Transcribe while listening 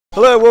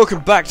Hello,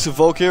 welcome back to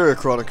Valkyria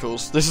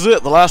Chronicles. This is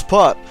it, the last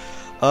part.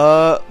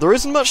 There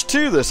isn't much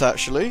to this,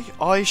 actually.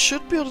 I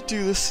should be able to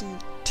do this in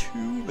 2,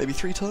 maybe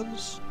 3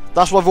 times.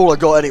 That's all I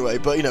got anyway,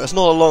 but you know, it's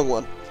not a long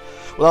one.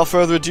 Without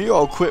further ado,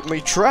 I'll quit my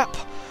trap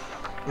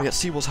and let's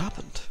see what's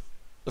happened.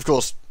 Of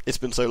course, it's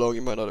been so long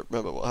you might not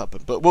remember what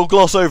happened, but we'll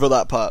gloss over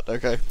that part,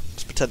 okay?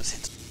 Just pretend it's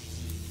hit.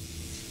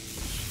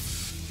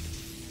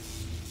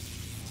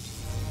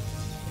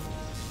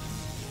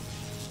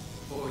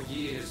 For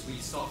years we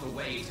sought a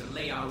way to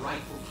lay our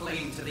rightful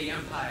claim to the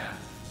Empire.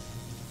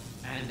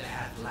 And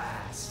at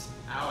last,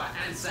 our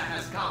answer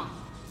has come.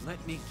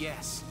 Let me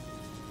guess.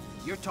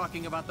 You're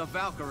talking about the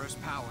Valkyrier's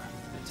power.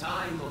 The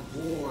time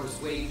of wars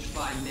waged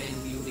by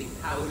men wielding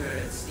powder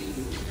and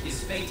steel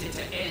is fated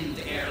to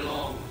end ere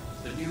long.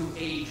 The new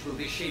age will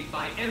be shaped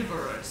by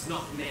emperors,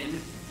 not men.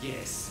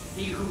 Yes,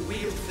 he who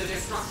wields the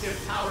destructive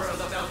power of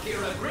the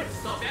Valkyria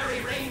grips the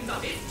very reins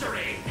of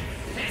history.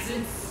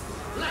 Peasants,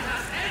 let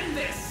us end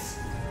this!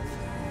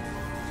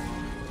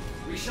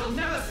 We shall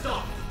never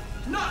stop,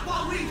 not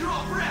while we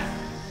draw breath!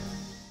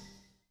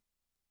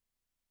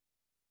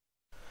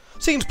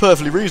 Seems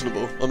perfectly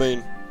reasonable. I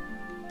mean,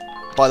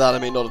 by that I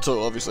mean not at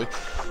all, obviously.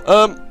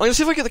 I'm gonna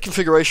see if I get the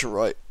configuration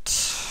right.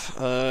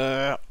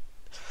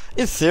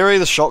 In theory,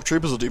 the shock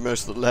troopers will do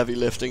most of the heavy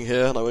lifting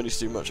here, and I won't need to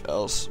do much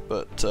else.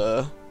 But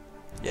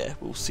yeah,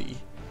 we'll see.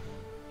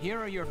 Here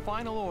are your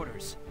final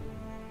orders.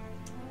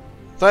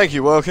 Thank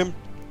you, welcome.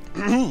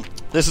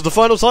 This is the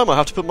final time I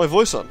have to put my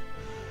voice on.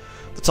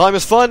 The time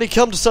has finally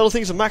come to settle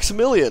things with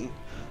Maximilian.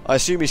 I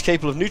assume he's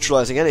capable of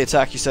neutralizing any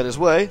attack you send his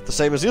way, the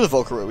same as the other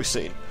Valkyria we've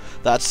seen.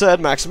 That said,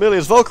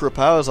 Maximilian's Valkyria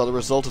powers are the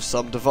result of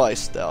some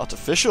device. They're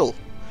artificial.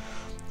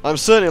 I'm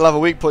certain he'll have a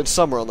weak point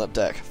somewhere on that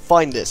deck.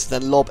 Find it,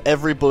 then lob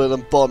every bullet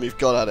and bomb you've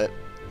got at it.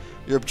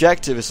 Your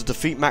objective is to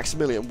defeat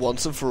Maximilian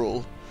once and for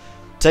all.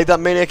 Take that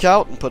maniac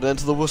out and put an end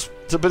to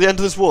the end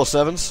of this war,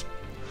 Sevens.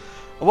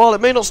 And while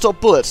it may not stop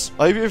bullets,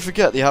 I hope you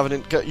forget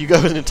that you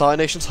go with an entire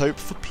nation's hope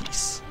for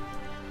peace.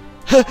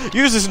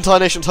 Use this entire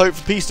nation's hope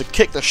for peace to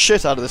kick the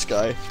shit out of this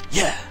guy.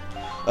 Yeah.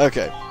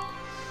 Okay.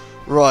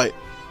 Right.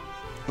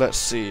 Let's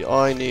see.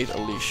 I need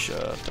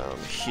Alicia down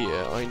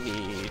here. I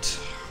need...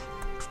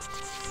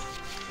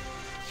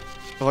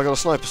 Have I got a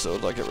sniper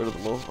sword? Did I get rid of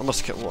them all? I must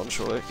have kept one,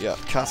 surely. Yeah.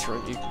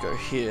 Catherine, you can go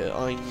here.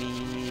 I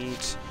need...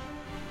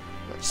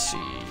 Let's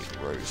see.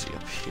 Rosie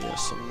up here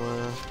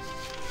somewhere.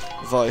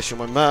 Vice, you're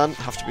my man.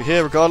 Have to be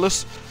here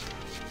regardless.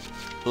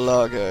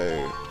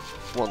 Largo.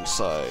 One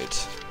side.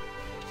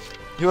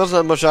 Who hasn't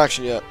had much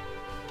action yet?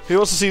 Who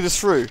wants to see this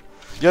through?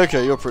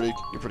 Yoko, you're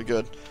pretty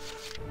good.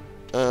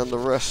 And the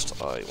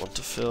rest I want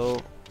to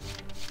fill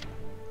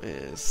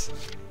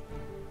with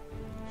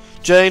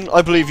Jane.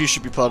 I believe you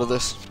should be part of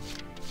this.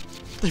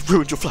 They've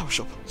ruined your flower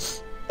shop.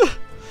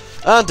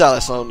 And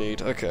Dallas I'll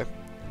need. Okay.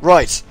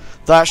 Right.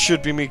 That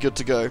should be me good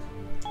to go.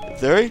 In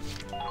theory.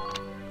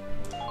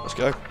 Let's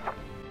go.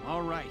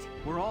 Alright,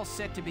 we're all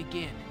set to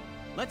begin.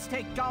 Let's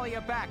take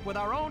Gallia back with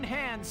our own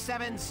hands,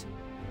 Sevens.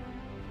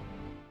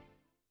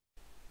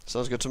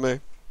 Sounds good to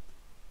me.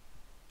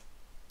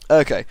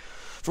 Okay.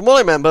 From what I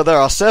remember, there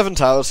are 7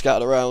 towers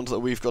scattered around that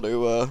we've got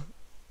to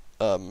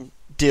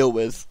deal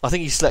with. I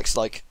think he selects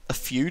like a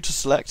few to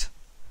select.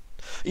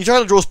 He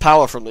trying to draw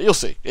power from them. You'll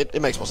see. It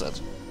makes more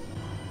sense.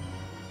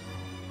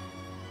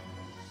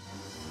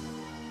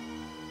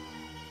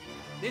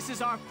 This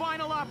is our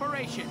final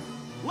operation.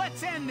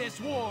 Let's end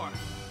this war.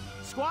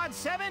 Squad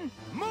 7,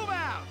 move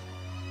out!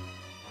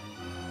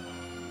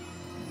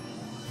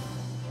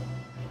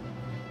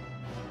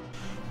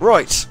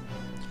 Right.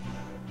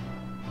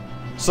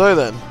 So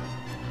then,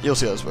 you'll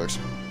see how this works.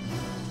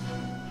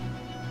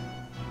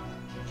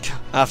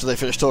 After they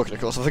finish talking, of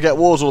course. I forget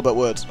war's all about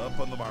words. Up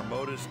on the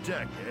Marmota's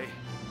deck, eh?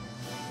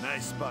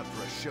 Nice spot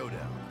for a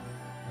showdown.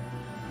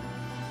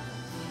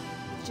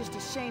 It's just a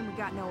shame we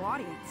got no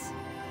audience.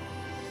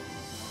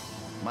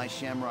 My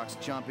Shamrock's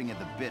chomping at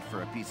the bit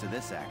for a piece of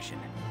this action.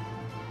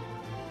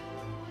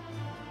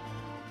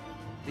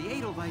 The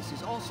Edelweiss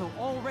is also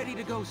all ready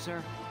to go,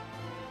 sir.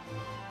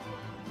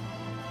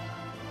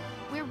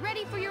 We're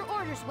ready for your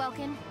orders,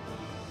 Welkin.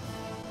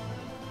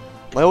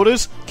 My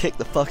orders? Kick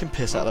the fucking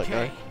piss out of that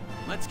guy.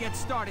 Let's get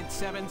started,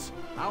 Sevens.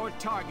 Our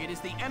target is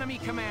the enemy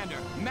commander,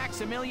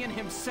 Maximilian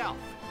himself.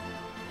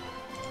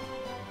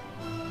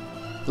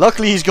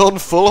 Luckily he's gone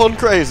full on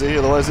crazy,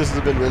 otherwise this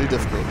has been really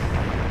difficult.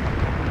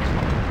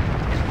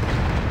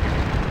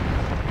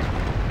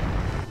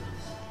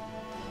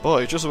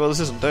 Boy, just about this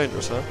isn't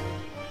dangerous, huh?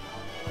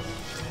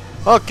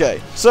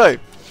 Okay, so,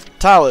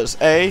 towers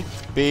A,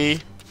 B,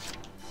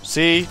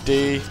 C,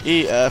 D,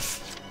 E,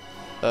 F,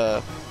 I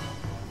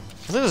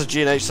think there's a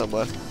G and H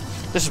somewhere.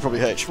 This is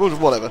probably H, well,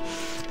 whatever.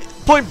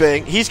 Point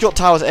being, he's got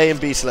towers A and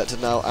B selected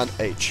now, and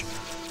H.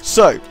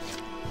 So,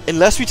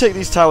 unless we take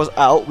these towers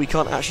out, we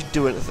can't actually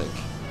do anything.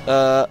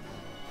 They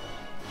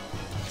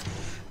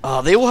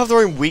all have their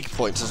own weak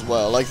points as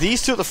well. Like,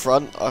 these two at the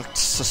front are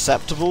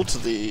susceptible to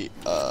the,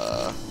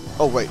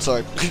 oh wait,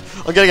 sorry.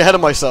 I'm getting ahead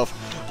of myself.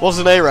 What's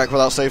an A rank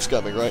without safe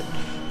scumming, right?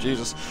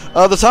 Jesus.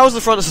 The towers in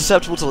the front are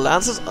susceptible to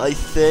lancers, I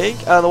think,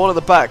 and the one at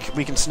the back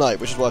we can snipe,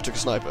 which is why I took a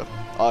sniper.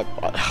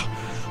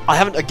 I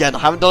haven't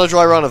done a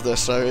dry run of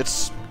this, so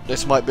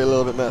this might be a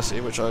little bit messy,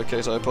 in which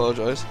case I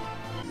apologise.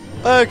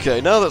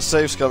 Okay, now that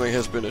safe scumming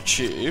has been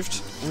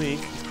achieved, we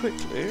can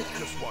quickly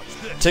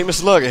take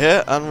Mr. Lurger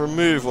here and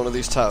remove one of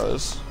these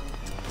towers,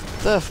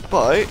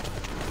 thereby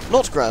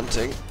not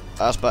granting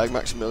Asbag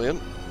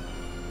Maximilian.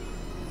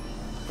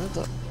 Where's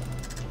that?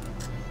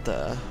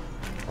 There.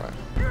 Right.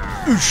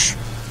 Oosh!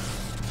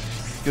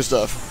 Good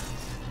stuff.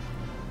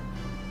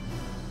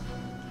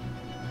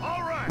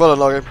 Well done,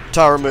 Lurger.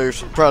 Tower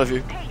removed. Proud of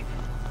you.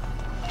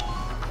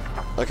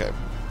 Okay.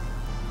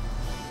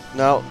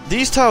 Now,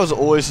 these towers are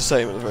always the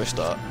same at the very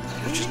start,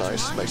 which is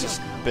nice. Makes this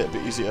a bit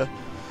easier.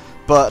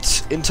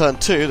 But in turn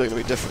 2, they're going to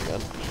be different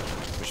again,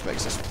 which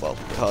makes this, well, a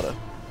bit harder.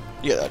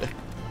 You get the idea.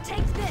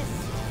 Take this.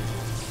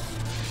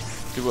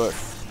 Good work.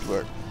 Good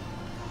work.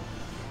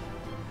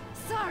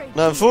 Sorry.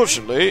 Now,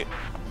 unfortunately,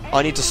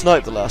 I need to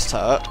snipe the last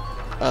tower,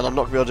 and I'm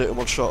not going to be able to do it in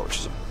one shot, which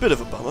is a bit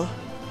of a bummer.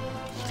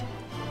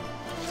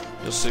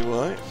 You'll see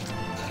why.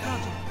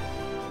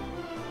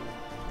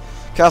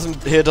 Catherine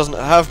here doesn't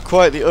have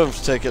quite the oomph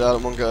to take it out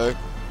in one go.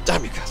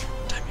 Damn you, Catherine.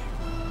 Damn you.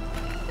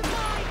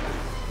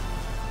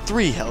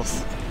 3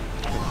 health.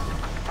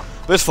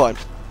 But it's fine.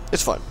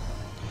 It's fine.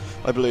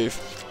 I believe.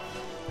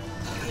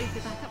 Leave the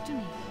back up to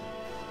me.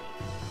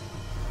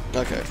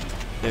 Okay.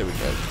 Here we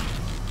go.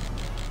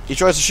 He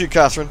tries to shoot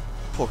Catherine.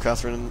 Poor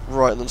Catherine,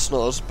 right in the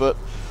snores, but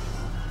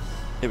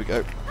here we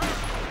go.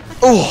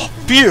 Oh!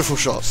 Beautiful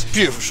shots.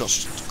 Beautiful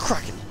shots.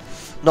 Cracking.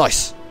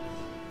 Nice.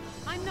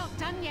 I'm not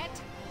done yet.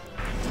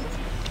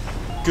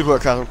 Good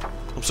work, Catherine.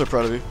 I'm so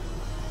proud of you.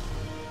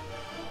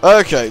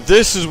 Okay,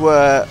 this is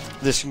where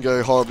this can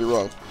go horribly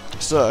wrong.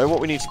 So, what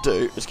we need to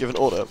do is give an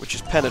order, which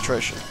is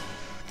penetration.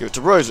 Give it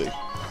to Rosie.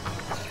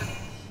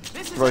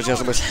 Rosie has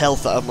the most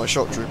health out of my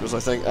shock troopers, I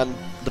think, and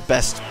the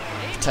best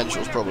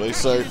potentials, probably,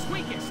 so...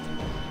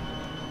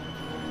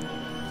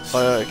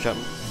 Okay.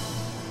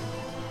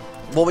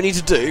 What we need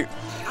to do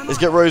is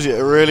get Rosie at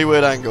a really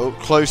weird angle,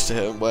 close to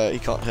him, where he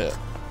can't hit.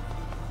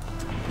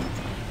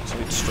 So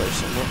we need to strafe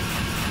somewhat.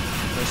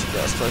 Basically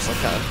get as close as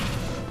I can.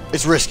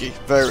 It's risky,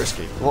 very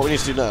risky. What we need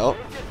to do now...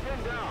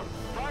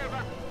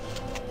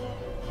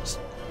 It's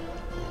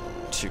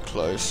too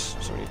close,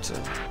 so we need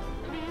to...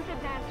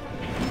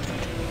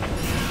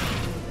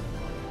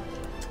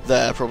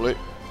 There, probably.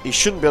 He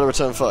shouldn't be able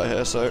to return fire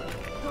here, so...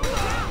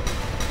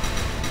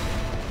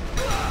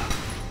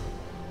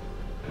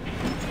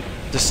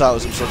 This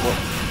sours him somewhat.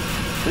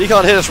 But he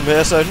can't hit us from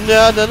here, so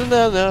no.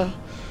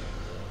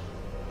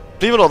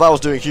 Believe it or not, that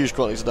was doing huge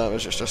quantities of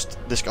damage, it's just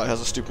this guy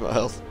has a stupid amount of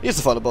health. He's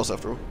the final boss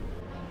after all.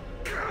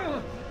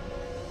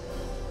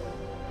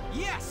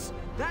 Yes!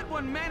 That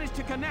one managed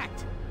to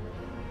connect!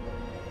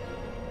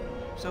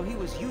 So he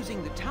was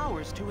using the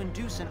towers to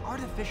induce an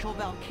artificial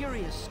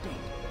Valkyria state.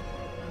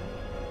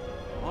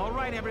 All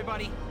right,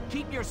 everybody.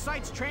 Keep your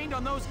sights trained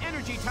on those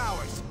energy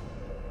towers.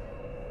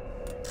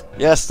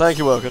 Yes, thank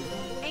you, Woken.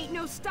 Ain't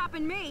no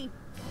stopping me.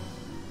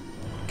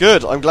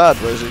 Good, I'm glad,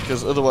 Rosie,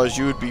 because otherwise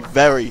you would be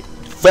very,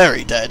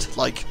 very dead.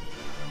 Like,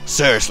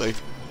 seriously.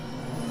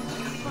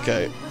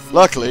 Okay,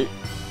 luckily,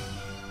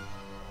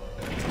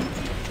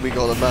 we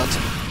got a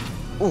mountain.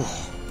 Ooh.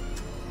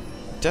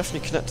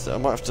 Definitely connected it. I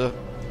might have to...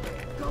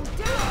 Go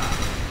down.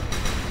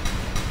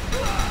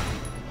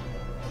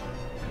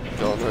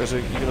 Go on, Rosie,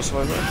 you gonna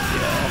survive that?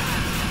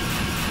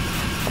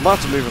 Yeah. I might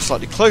have to move her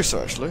slightly closer,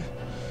 actually.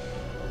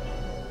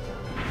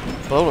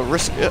 But I don't want to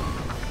risk it.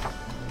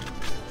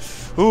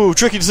 Ooh,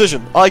 tricky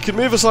decision. I could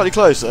move her slightly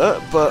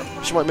closer, but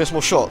she might miss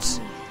more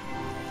shots.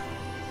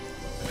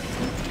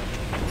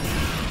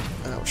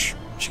 Ouch.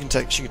 She can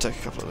take a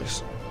couple of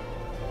these.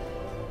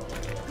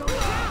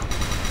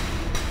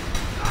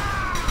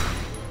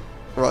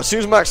 Right, as soon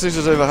as Max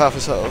loses over half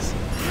his health,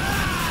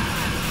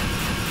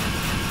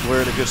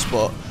 we're in a good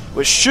spot.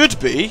 Which should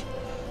be,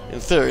 in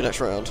theory, next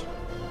round.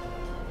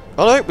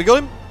 Oh no, we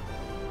got him.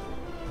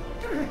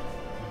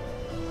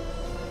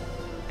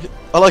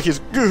 I like his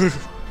good.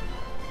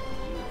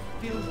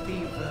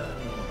 Filthy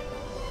vermin.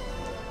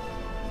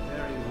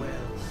 Very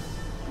well.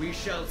 We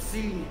shall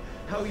see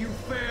how you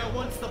fare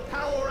once the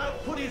power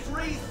output is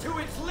raised to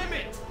its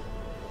limit.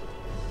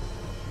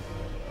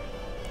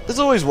 There's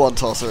always one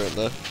tosser in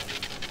there.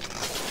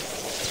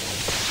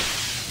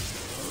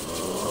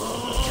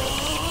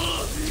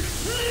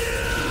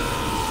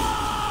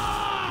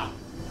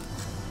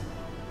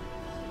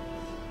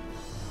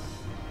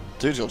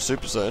 Dude's on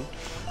Super Saiyan.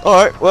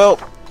 Alright, well,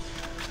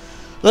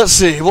 let's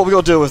see what we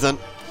got to deal with then.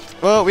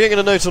 Well, we ain't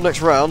going to know till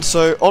next round,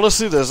 so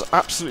honestly there's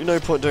absolutely no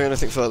point doing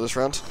anything further this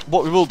round.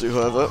 What we will do,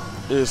 however,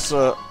 is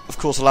of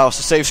course allow us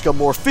to save scum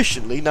more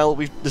efficiently now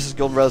that this has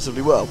gone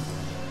relatively well.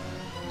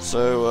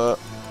 So,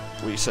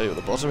 we save at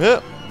the bottom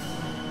here.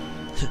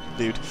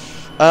 Dude.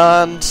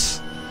 And...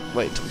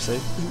 wait until we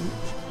save.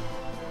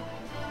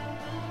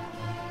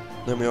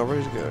 Then we are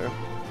ready to go.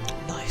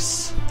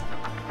 Nice.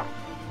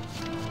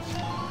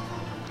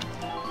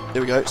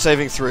 Here we go,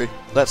 saving 3.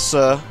 Let's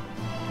get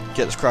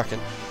this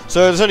cracking.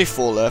 So there's only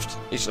 4 left.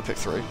 He's gonna pick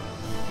 3.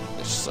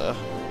 It's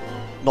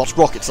not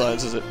rocket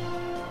science, is it?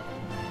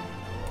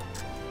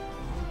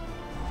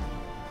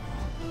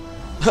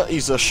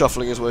 He's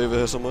shuffling his way over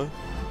here somewhere.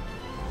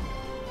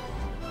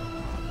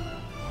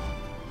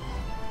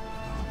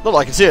 Not that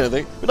I can see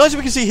anything. But nice if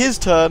we can see his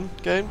turn,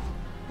 game.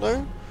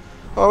 No?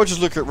 Oh, we'll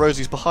just look at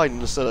Rosie's behind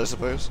instead, I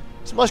suppose.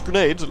 Some nice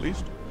grenades, at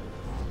least.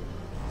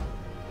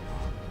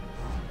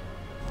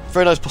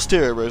 Very nice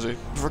posterior, Rosie.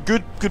 For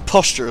good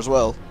posture as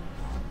well.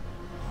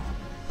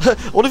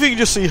 What if you can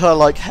just see her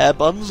like hair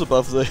buns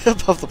above the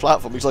above the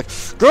platform? He's like,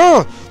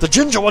 "Grr! The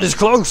ginger one is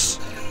close."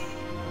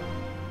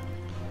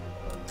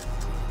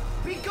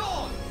 Be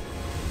gone!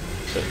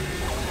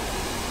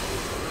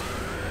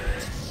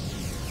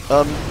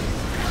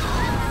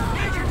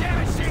 Major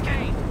damage,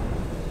 CK!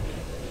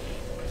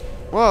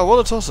 Wow,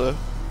 what a tosser!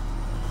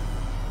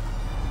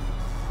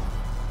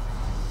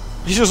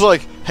 He's just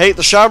like, hate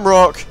the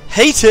shamrock,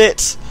 hate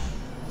it.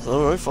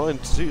 All right,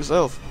 fine, suit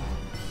yourself.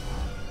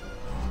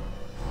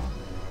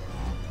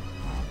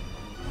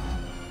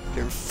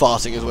 You're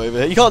farting his way over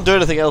here. You can't do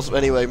anything else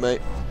anyway, mate.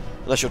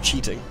 Unless you're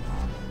cheating.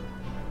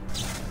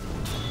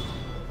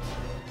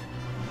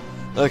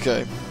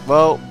 Okay,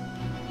 well...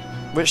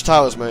 Which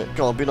towers, mate?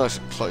 Come on, be nice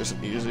and close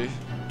and easy.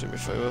 Do me a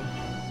favour.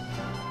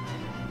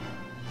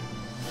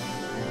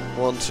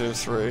 1, 2, and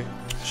 3.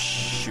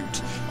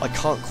 Shoot. I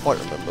can't quite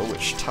remember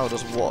which tower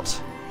does what.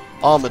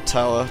 Armoured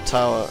tower,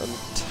 tower, and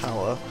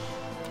tower.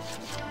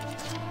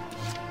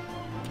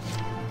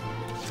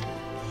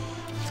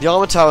 The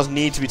armor towers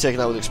need to be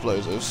taken out with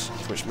explosives,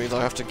 which means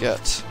I have to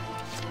get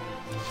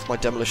my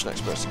demolition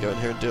experts to go in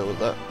here and deal with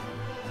that.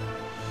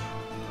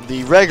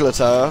 The regular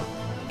tower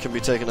can be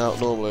taken out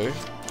normally.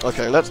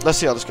 Okay, let's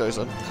see how this goes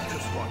then.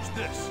 Just watch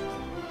this.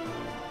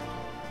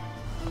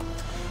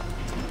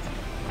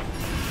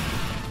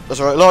 That's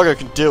alright, Largo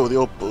can deal with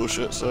your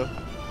bullshit, so.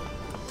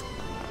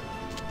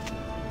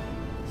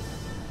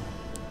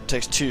 It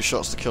takes 2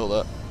 shots to kill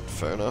that.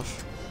 Fair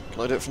enough.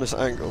 Can I do it from this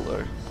angle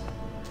though?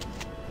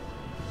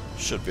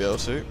 Should be able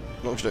to, as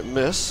long as you don't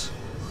miss.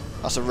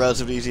 That's a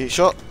relatively easy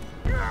shot.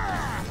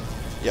 Yeah,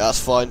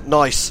 that's fine.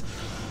 Nice.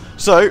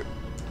 So,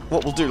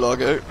 what we'll do,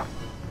 Largo,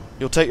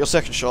 you'll take your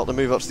second shot, then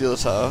move up to the other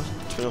tower,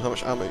 depending on how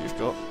much ammo you've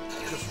got.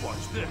 Just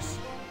watch this.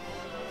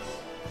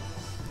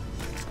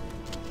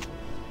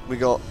 We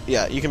got,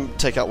 yeah, you can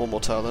take out 1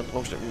 more tower then, as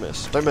long as you don't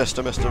miss. Don't miss,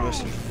 don't miss, don't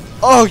miss.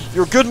 Oh,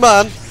 you're a good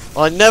man!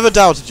 I never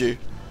doubted you.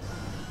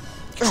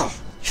 Oh,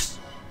 yes.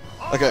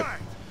 Okay,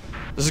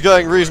 this is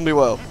going reasonably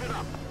well.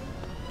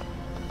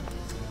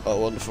 Oh,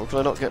 wonderful. Can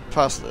I not get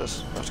past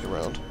this? I have to go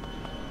around.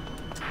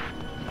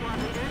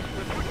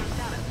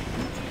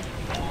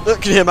 Look,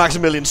 I can hear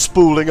Maximilian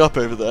spooling up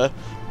over there.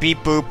 Beep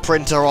boop,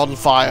 printer on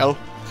file.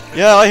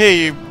 Yeah, I hear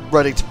you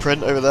ready to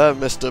print over there,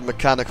 Mr.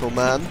 Mechanical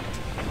Man.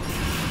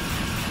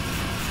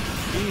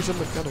 He's a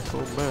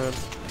mechanical man.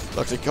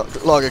 Luckily,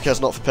 Largo cares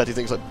not for petty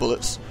things like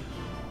bullets.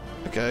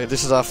 Okay,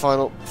 this is our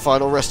final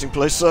resting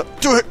place, sir.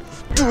 Do it!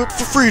 Do it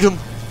for freedom!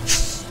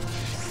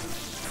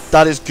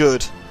 That is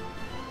good.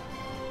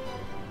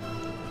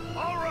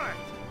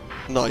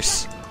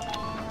 Nice.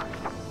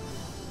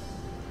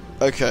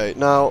 Okay,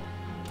 now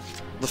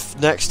the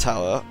next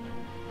tower,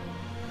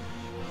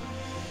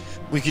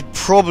 we could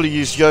probably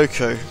use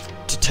Yoko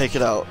to take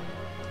it out.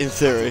 In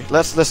theory,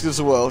 let's give this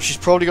a whirl. She's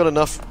probably got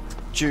enough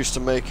juice to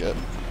make it.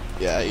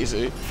 Yeah,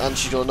 easy. And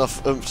she's got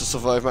enough oomph to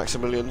survive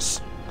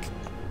Maximilian's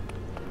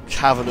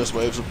cavernous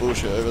waves of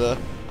bullshit over there.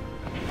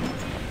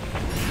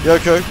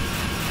 Yoko,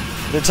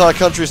 the entire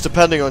country is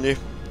depending on you.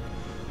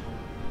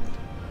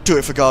 Do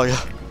it for Galia.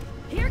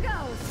 Here goes.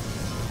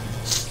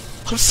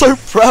 I'm so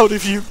proud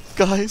of you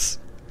guys.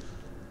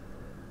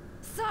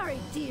 Sorry,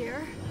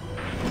 dear.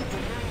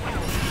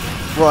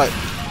 Right,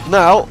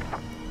 now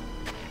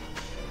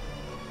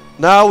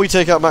we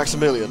take out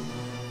Maximilian.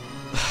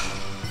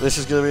 This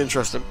is going to be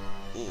interesting.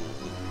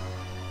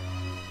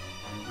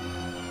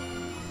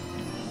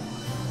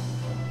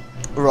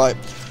 Right,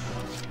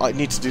 I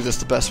need to do this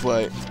the best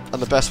way,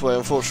 and the best way,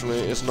 unfortunately,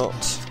 is not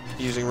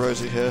using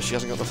Rosie here. She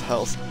hasn't got enough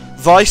health.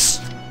 Vice.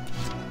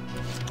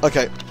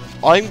 Okay.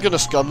 I'm gonna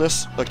scum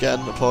this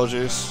again,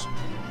 apologies.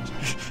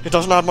 It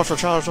doesn't add much for a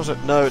challenge, does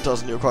it? No, it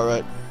doesn't, you're quite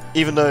right.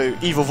 Even though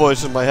evil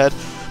voice in my head.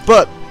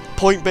 But,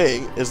 point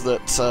being, is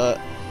that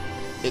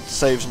it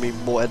saves me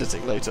more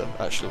editing later,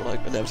 actually, when I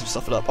inevitably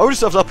stuff it up. I already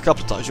stuffed it up a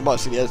couple of times, you might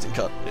have seen the editing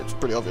cut. It's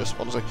pretty obvious,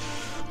 honestly.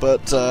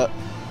 But,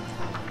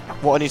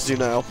 what I need to do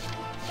now,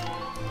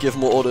 give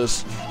more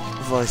orders.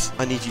 Vice,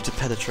 I need you to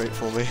penetrate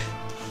for me.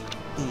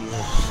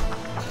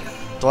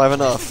 Do I have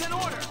enough?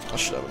 I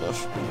should have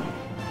enough.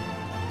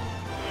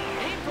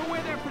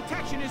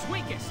 Protection is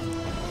weakest.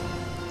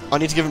 I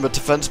need to give him a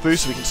defense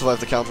boost so we can survive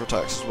the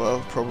counterattacks as well,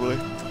 probably.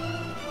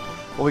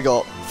 What we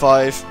got?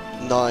 5,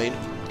 9.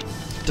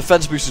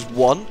 Defense boost is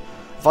 1.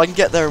 If I can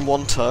get there in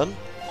 1 turn,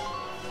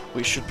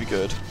 we should be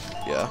good.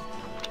 Yeah.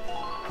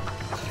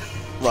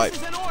 Right.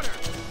 This is an order.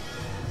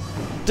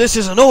 This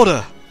is an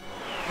order!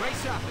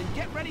 Brace up and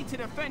get ready to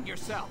defend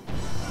yourself.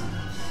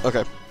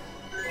 Okay.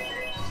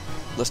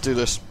 Let's do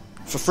this.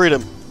 For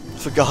freedom.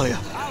 for Galia.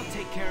 I'll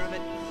take care of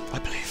it. I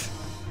believe.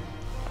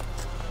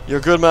 You're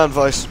a good man,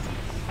 Vice.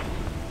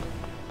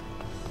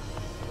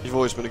 You've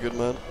always been a good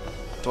man.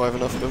 Do I have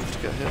enough oomph to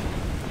get here?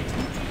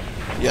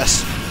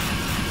 Yes.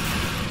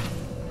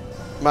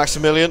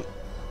 Maximilian.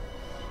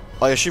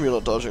 I assume you're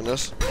not dodging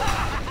this.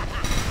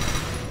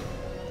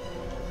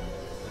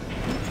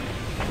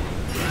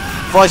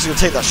 Vice is gonna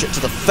take that shit to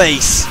the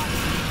face.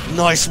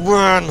 Nice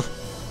run.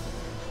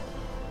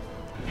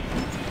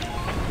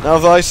 Now,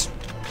 Vice,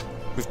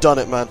 we've done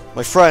it, man.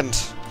 My friend.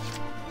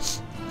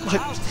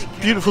 My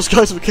beautiful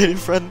skies of Acadian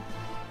friend.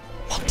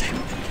 One day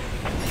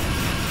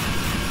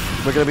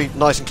we're gonna be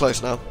nice and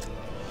close now.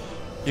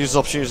 Use this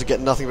opportunity to get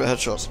nothing but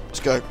headshots. Let's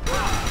go.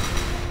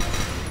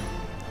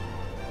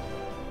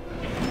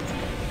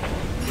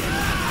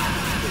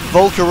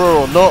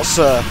 Valkyria or not,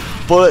 sir.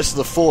 Bullets to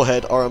the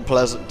forehead are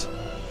unpleasant.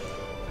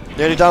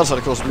 The only downside,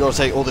 of course, is we've got to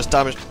take all this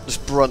damage, this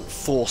brunt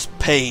force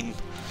pain.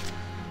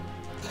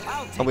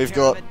 And we've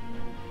got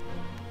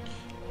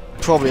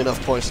probably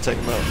enough points to take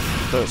him out.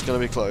 Though it's going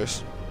to be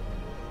close.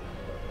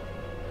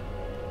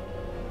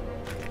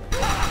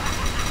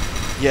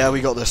 Yeah,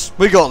 we got this.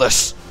 We got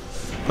this.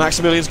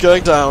 Maximilian's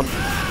going down.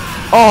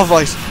 Oh,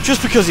 Vice.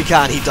 Just because he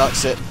can, he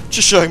ducks it.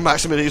 Just showing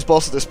Maximilian's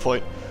boss at this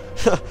point.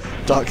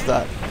 Duck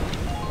that.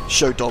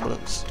 Show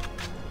dominance.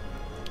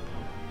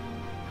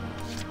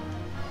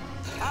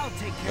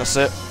 That's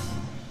it.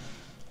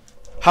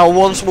 How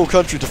one small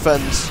country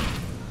defends.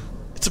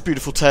 It's a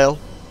beautiful tale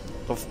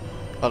of,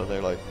 I don't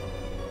know, like,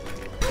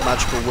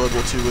 magical World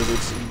War II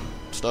wizards and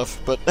stuff.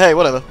 But hey,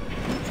 whatever.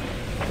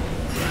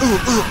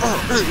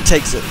 He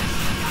takes it.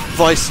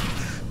 Vice,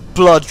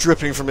 blood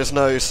dripping from his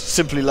nose,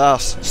 simply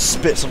laughs,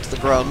 spits onto the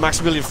ground.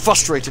 Maximilian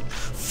frustrated,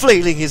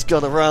 flailing his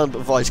gun around,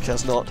 but Vice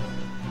cares not.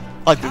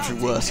 I've been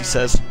through worse, he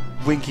says,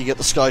 winking at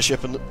the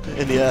skyship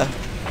in the air,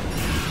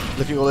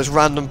 looking at all those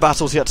random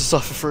battles he had to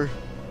suffer through.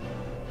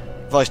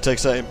 Vice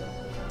takes aim.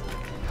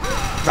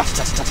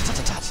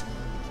 Rat-a-tat-tat-tat-tat-tat.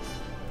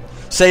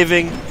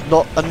 Saving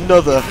not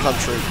another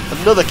country,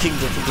 another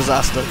kingdom from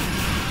disaster.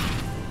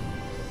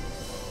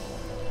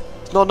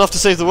 It's not enough to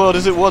save the world,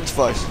 is it once,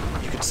 Vice?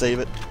 You can save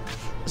it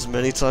as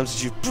many times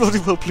as you bloody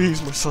well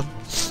please, my son.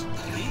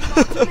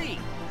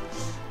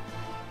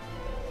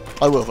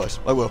 I will, Vice.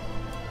 I will.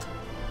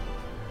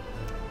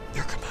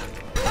 You're a good man.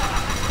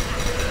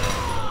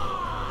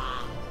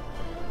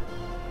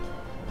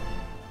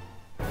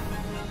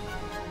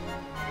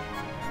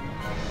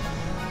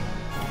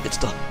 It's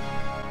done.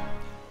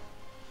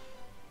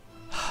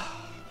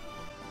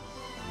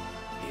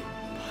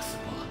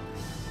 Impossible.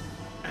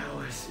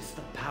 Ours is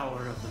the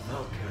power of the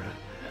Valkyria.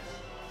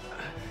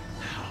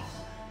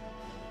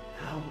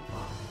 How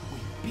are we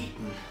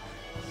beaten?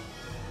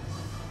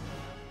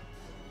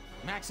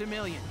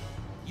 Maximilian,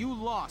 you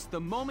lost the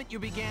moment you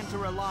began to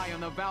rely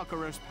on the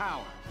Valkyria's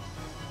power.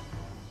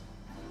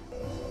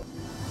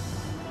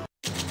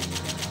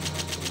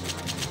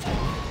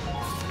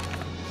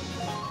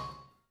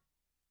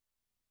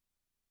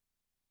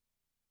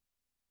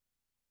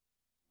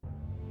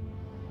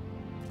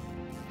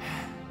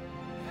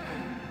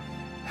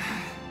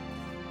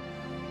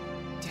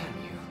 Damn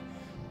you.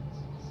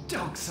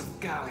 Dogs of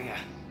Galia.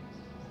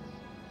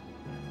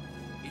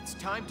 It's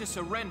time to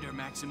surrender,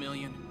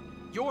 Maximilian.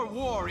 Your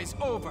war is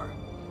over.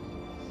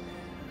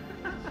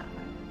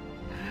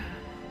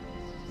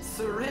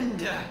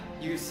 Surrender,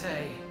 you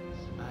say?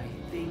 I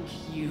think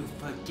you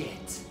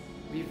forget.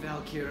 We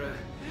Valkyria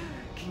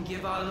can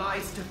give our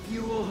lives to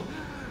fuel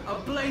a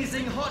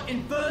blazing hot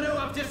inferno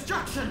of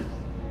destruction!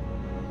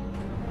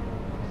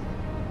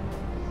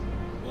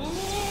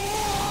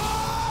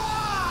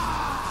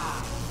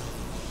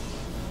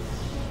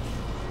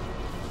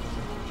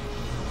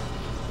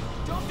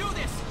 Don't do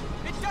this!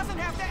 It doesn't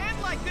have to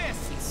end like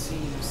this! It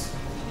seems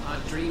our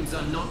dreams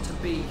are not to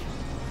be.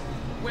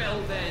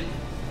 Well then,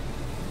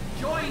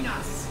 join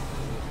us!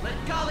 Let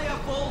Galia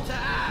fall to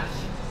ash!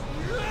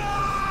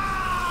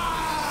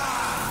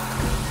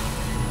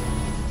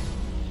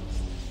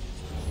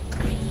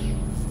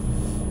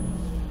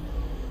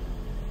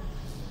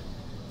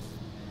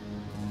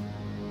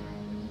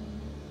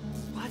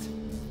 What?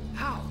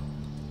 How?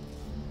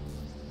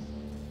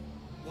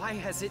 Why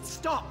has it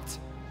stopped?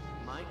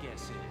 My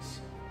guess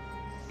is,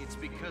 it's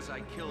because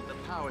I killed the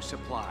power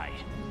supply.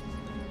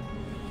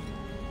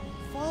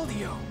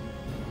 Faldio!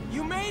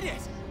 You made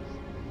it!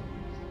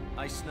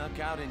 I snuck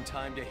out in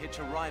time to hitch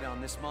a ride on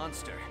this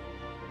monster.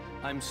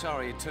 I'm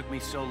sorry it took me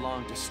so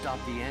long to stop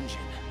the engine.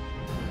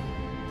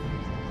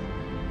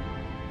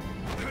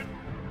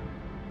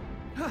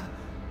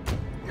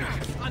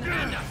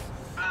 Unhand us!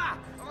 Ah!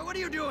 What are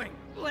you doing?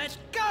 Let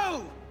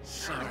go!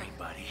 Sorry,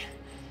 buddy,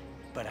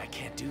 but I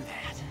can't do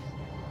that.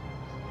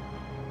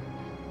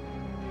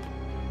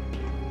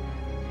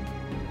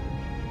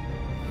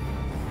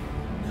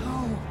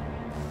 No!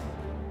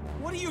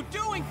 What are you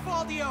doing,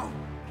 Faldio?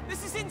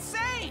 This is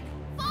insane!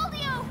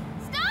 Faldio,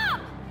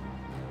 stop!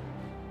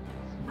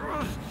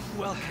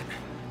 Welcome,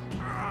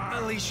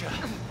 Alicia.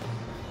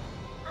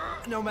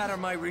 No matter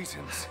my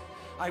reasons,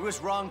 I was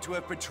wrong to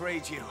have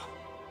betrayed you.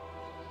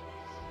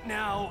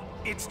 Now,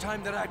 it's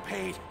time that I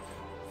paid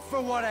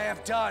for what I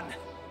have done.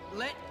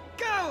 Let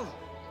go!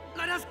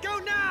 Let us go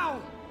now!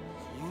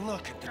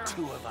 Look at the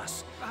two of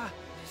us,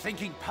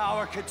 thinking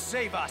power could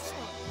save us.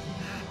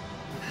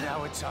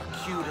 Now it's our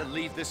cue to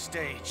leave the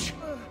stage.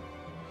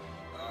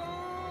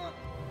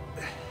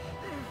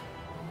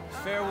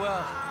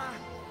 Farewell,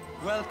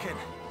 Welkin,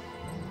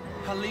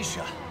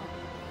 Alicia.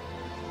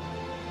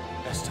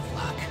 Best of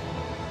luck.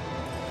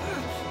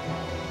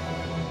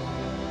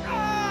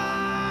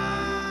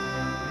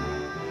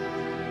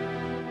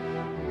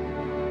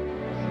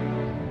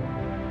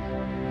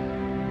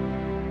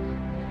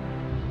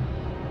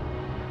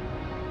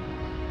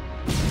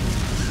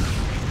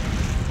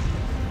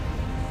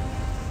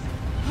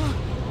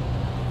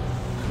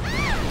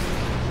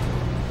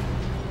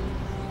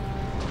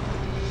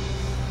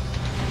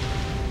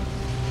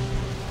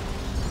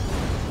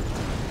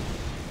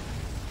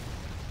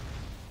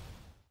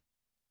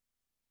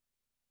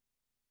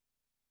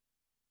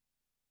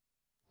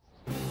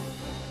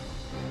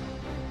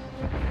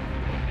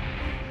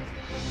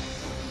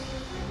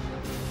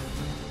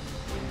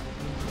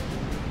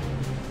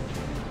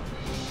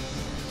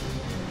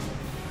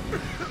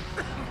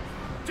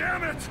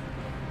 Damn it!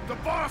 The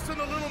boss and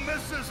the little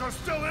misses are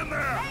still in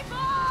there! Hey,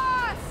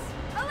 boss!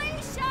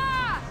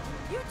 Alicia!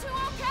 You two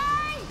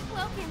okay?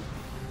 Welkin,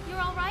 you're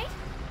all right?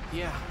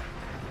 Yeah,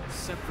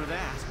 except for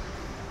that.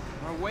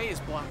 Our way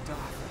is blocked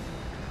off.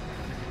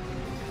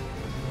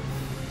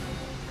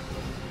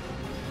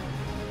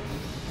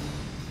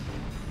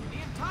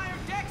 The entire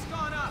deck's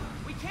gone up!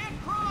 We can't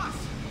cross!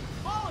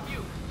 All of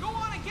you, go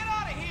on and get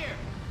out of here!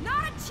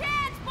 Not a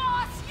chance,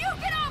 boss! You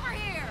get over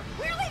here!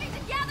 We're leaving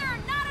together or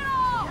not at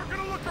all! We're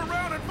gonna look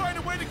around and find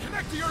a way to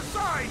connect to your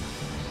side!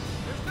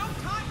 There's no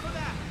time for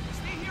that!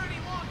 Stay here any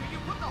longer, you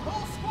put the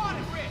whole squad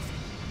at risk!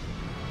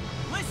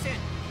 Listen!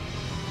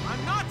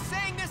 I'm not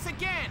saying this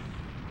again!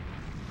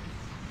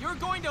 You're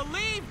going to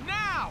leave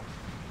now!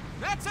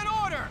 That's an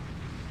order!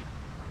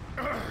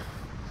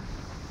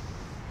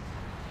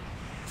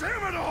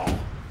 Damn it all!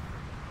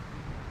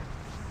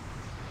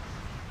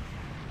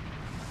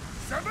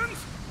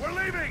 Sevens, we're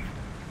leaving!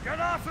 Get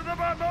off of the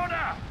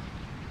Barboda!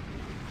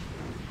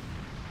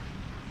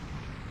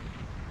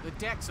 The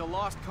deck's a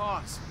lost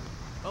cause.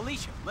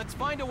 Alicia, let's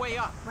find a way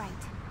up. Right.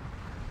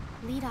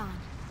 Lead on.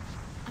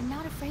 I'm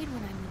not afraid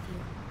when I'm with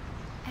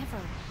you.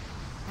 Ever.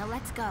 Now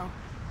let's go.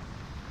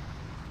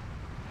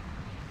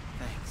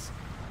 Thanks.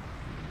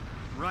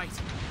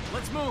 Right.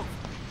 Let's move!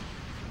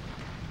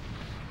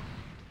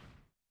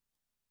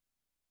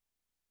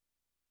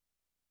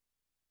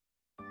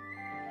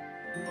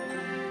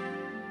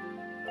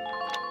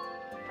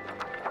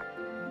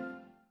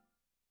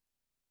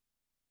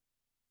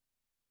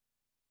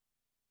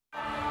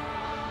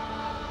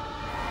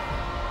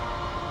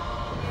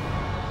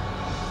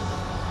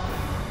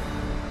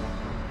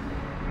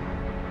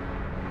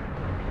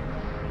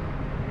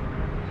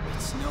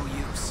 It's no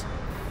use.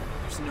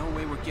 There's no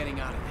way we're getting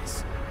out of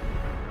this.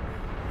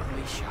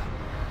 Alicia.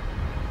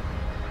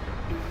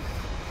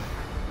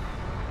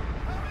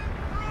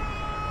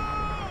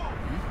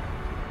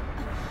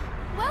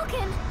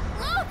 Welkin,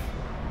 look!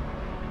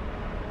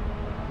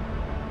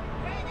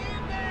 Hang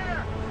in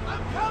there!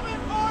 I'm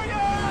coming for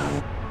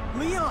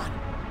you! Leon!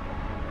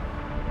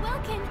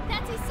 Welkin,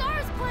 that's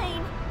Isara's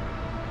plane!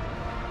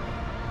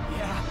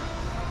 Yeah.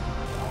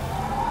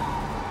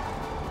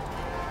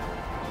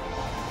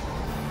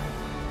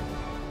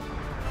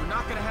 We're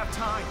not gonna have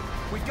time.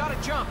 We've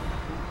gotta jump.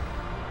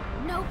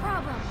 No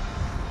problem.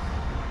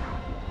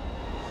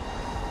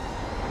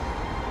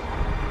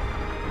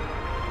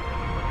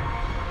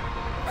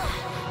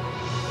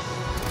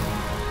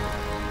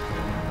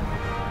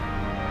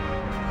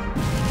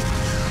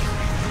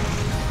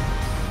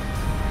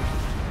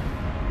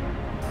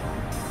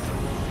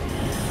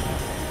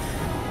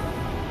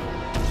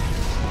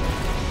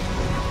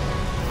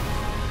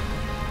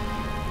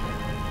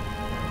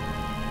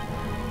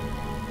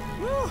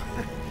 Woo!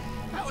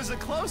 That was a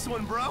close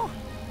one, bro.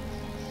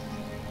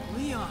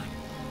 Leon,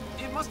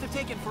 it must have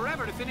taken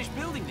forever to finish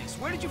building this.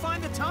 Where did you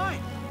find the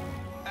time?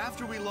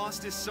 After we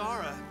lost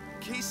Isara,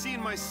 Casey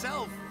and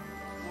myself,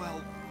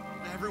 well,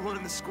 everyone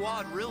in the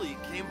squad really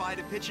came by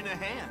to pitch in a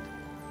hand.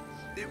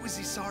 It was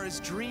Isara's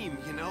dream,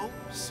 you know?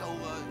 So,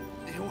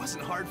 it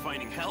wasn't hard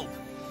finding help.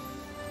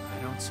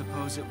 I don't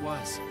suppose it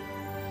was.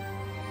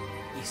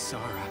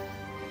 Isara.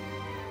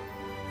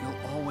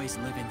 You'll always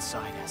live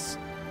inside us.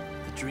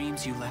 The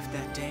dreams you left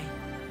that day,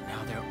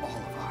 now they're all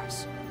of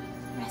ours.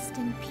 Rest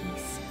in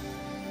peace.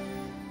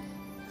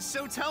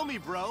 So tell me,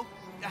 bro,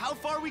 how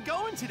far are we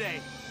going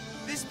today?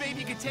 This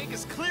baby could take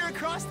us clear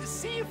across the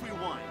sea if we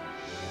want.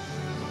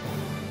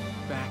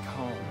 Back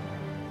home.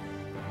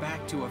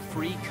 Back to a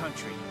free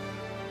country.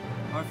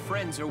 Our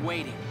friends are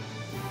waiting.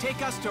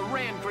 Take us to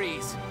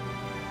Rangrease.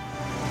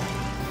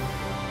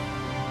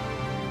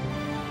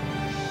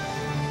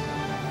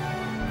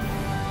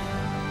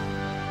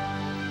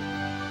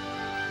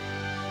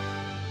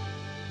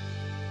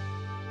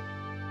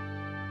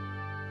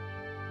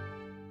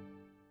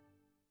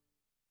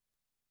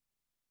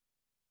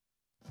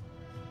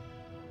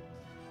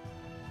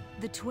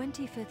 The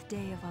 25th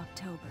day of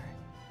October,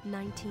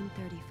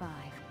 1935.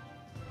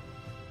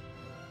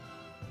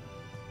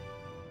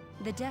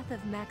 The death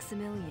of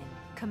Maximilian,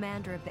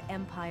 commander of the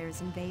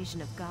Empire's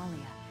invasion of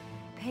Gallia,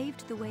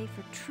 paved the way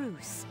for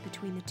truce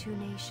between the two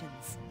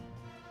nations.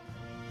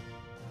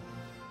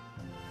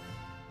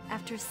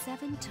 After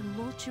 7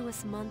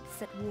 tumultuous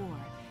months at war,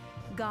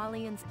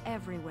 Gallians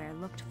everywhere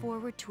looked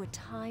forward to a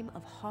time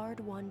of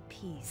hard-won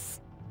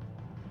peace.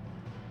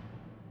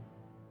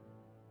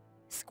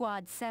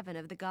 Squad 7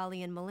 of the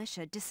Gallian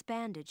militia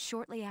disbanded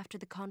shortly after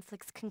the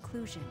conflict's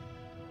conclusion.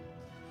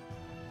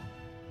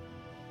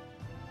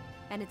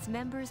 And its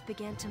members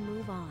began to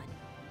move on,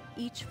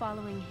 each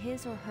following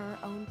his or her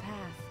own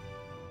path.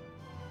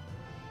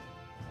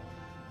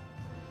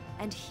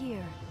 And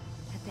here,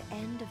 at the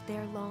end of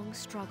their long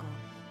struggle,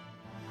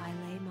 I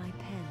lay my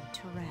pen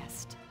to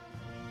rest.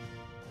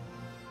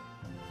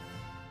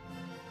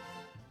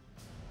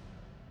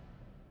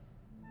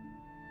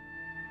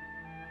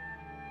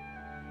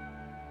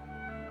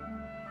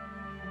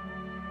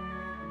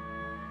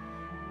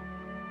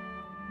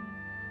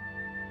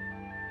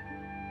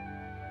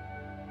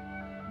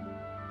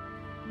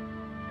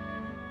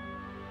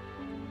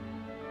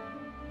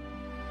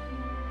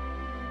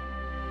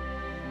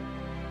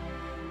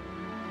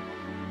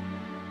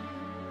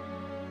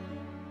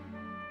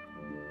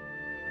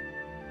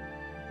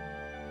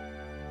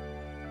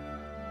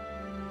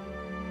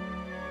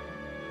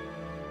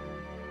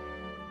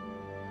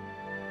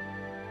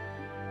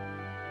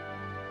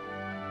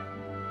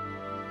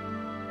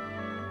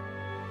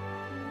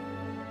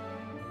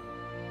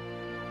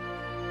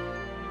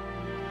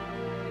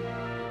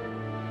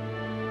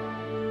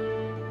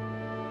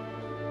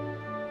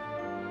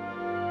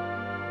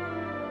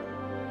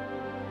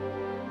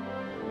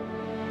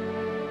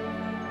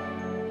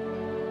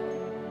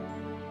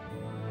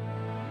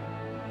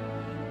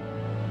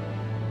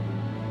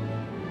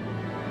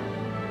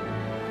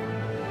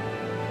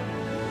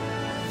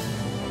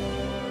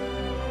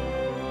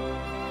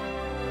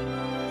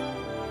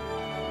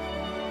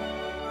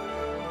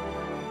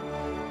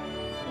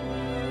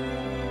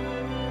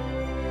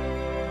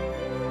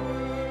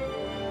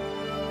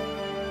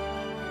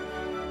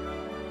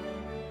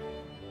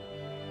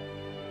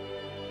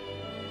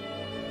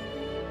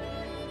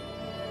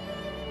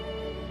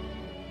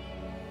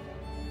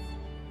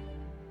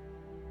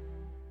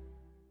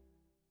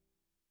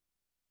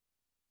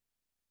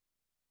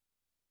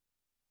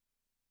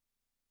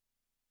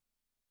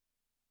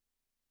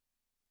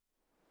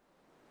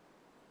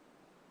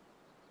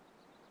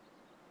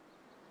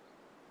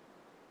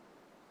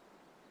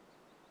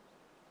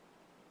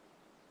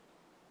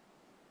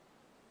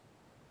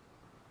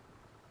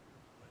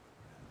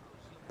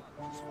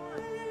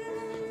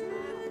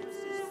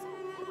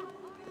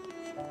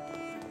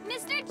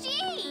 Mr.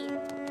 G!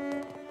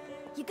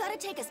 You gotta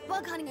take us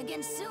bug hunting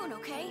again soon,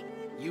 okay?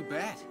 You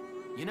bet.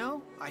 You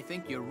know, I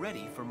think you're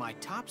ready for my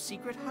top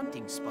secret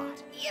hunting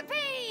spot.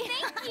 Yippee!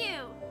 Thank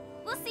you!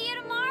 We'll see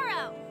you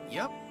tomorrow!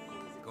 Yep.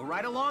 Go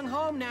right along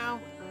home now.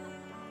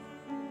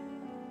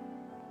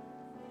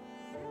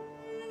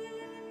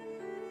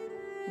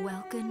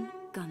 Welkin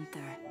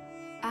Gunther.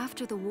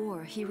 After the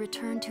war, he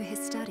returned to his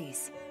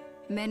studies.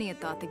 Many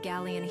had thought the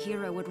Gallian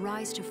hero would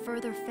rise to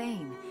further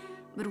fame,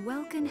 but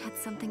Welkin had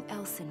something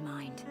else in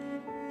mind.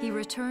 He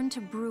returned to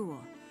Brule,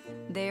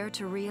 there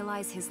to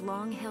realize his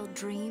long-held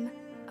dream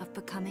of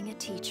becoming a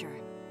teacher.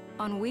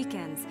 On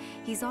weekends,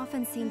 he's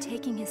often seen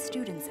taking his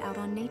students out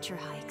on nature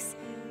hikes.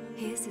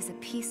 His is a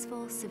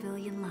peaceful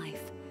civilian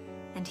life,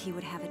 and he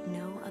would have it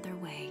no other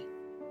way.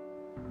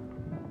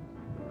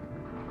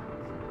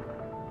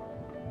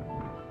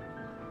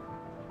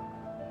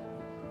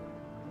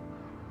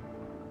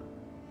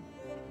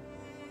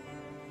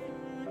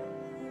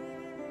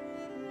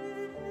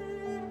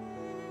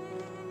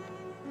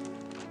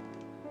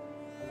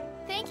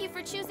 Thank you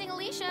for choosing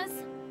Alicia's.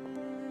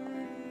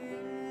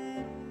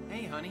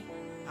 Hey, honey.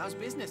 How's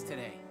business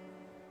today?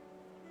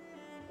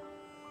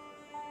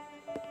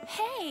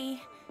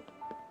 Hey!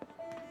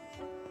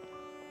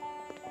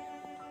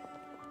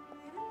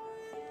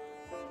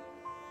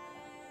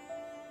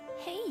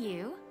 Hey,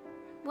 you.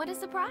 What a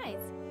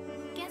surprise.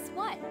 Guess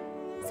what?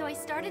 So I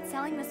started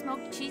selling the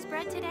smoked cheese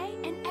bread today,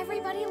 and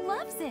everybody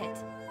loves it.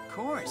 Of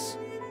course.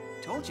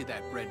 Told you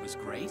that bread was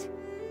great.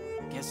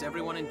 Guess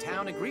everyone in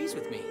town agrees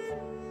with me.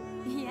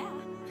 Yeah.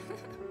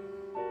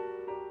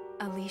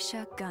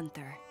 Alicia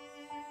Gunther.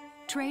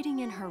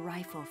 Trading in her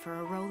rifle for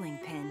a rolling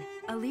pin,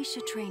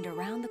 Alicia trained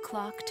around the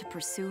clock to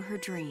pursue her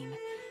dream.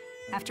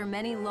 After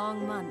many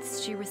long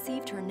months, she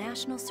received her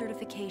national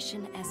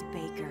certification as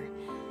baker.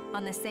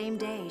 On the same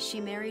day, she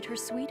married her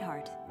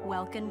sweetheart,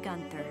 Welkin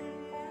Gunther.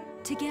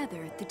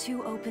 Together, the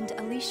two opened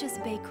Alicia's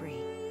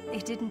Bakery.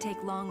 It didn't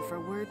take long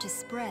for word to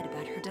spread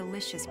about her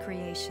delicious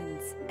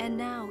creations. And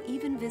now,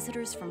 even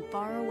visitors from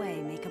far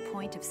away make a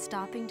point of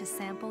stopping to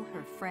sample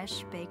her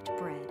fresh-baked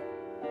bread.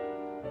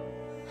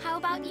 How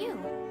about you?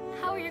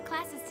 How are your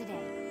classes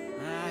today?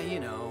 You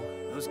know,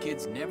 those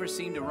kids never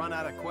seem to run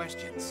out of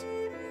questions.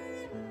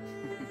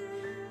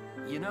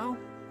 You know,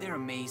 they're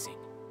amazing.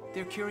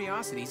 Their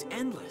curiosity's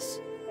endless.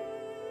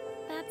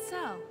 That's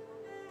so.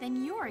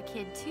 Then you're a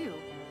kid too.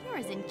 You're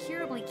as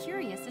incurably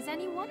curious as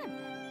any one of them.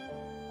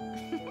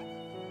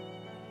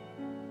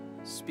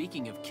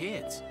 Speaking of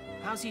kids,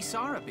 how's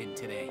Isara been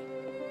today?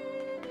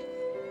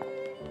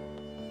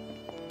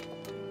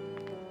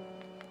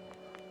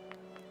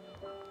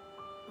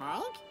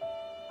 Mike?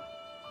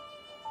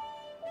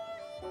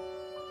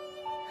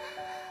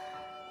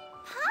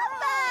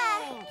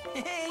 Papa!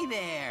 Hey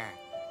there!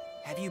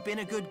 Have you been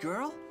a good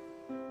girl?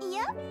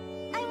 Yep,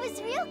 I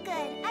was real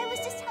good. I was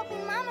just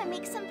helping Mama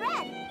make some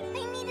bread.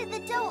 I kneaded the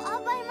dough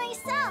all by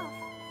myself.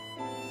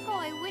 Oh,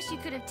 I wish you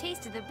could have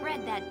tasted the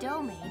bread that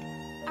dough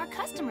made. Our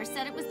customer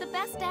said it was the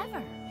best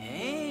ever.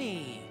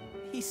 Hey!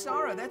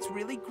 Isara, that's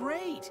really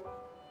great.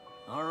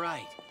 All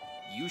right,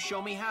 you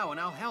show me how and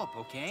I'll help,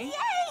 okay?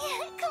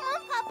 Yay! Come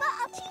on, Papa,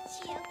 I'll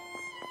teach you.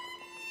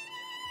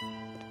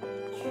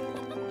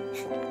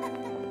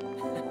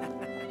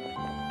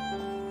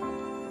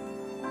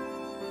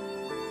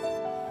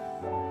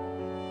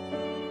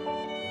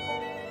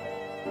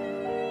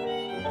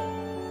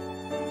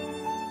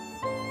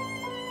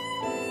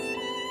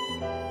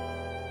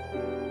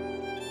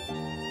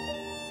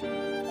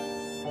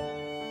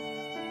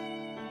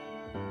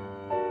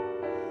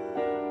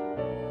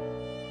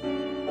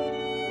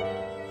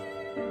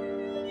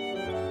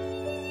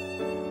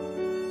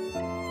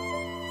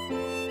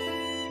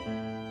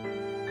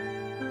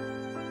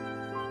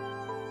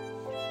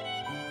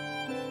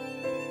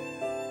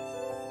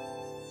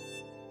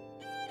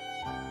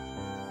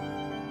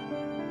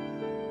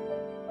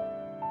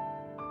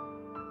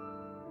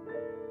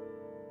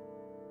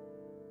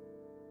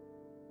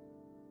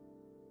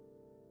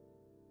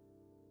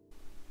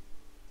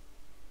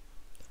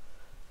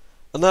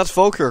 And that's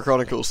Valkyria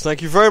Chronicles.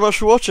 Thank you very much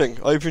for watching.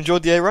 I hope you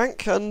enjoyed the A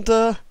rank, and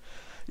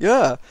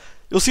yeah,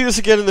 you'll see this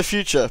again in the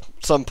future at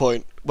some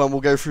point when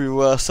we'll go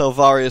through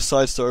Salvaria's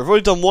side story. I've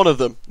already done one of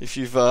them if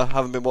you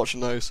haven't been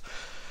watching those,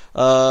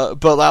 but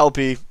that'll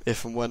be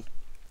if and when.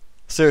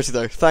 Seriously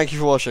though, thank you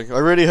for watching. I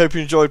really hope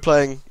you enjoyed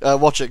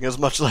watching as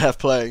much as I have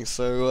playing.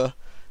 So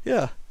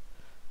yeah,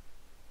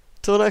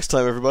 till next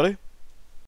time, everybody.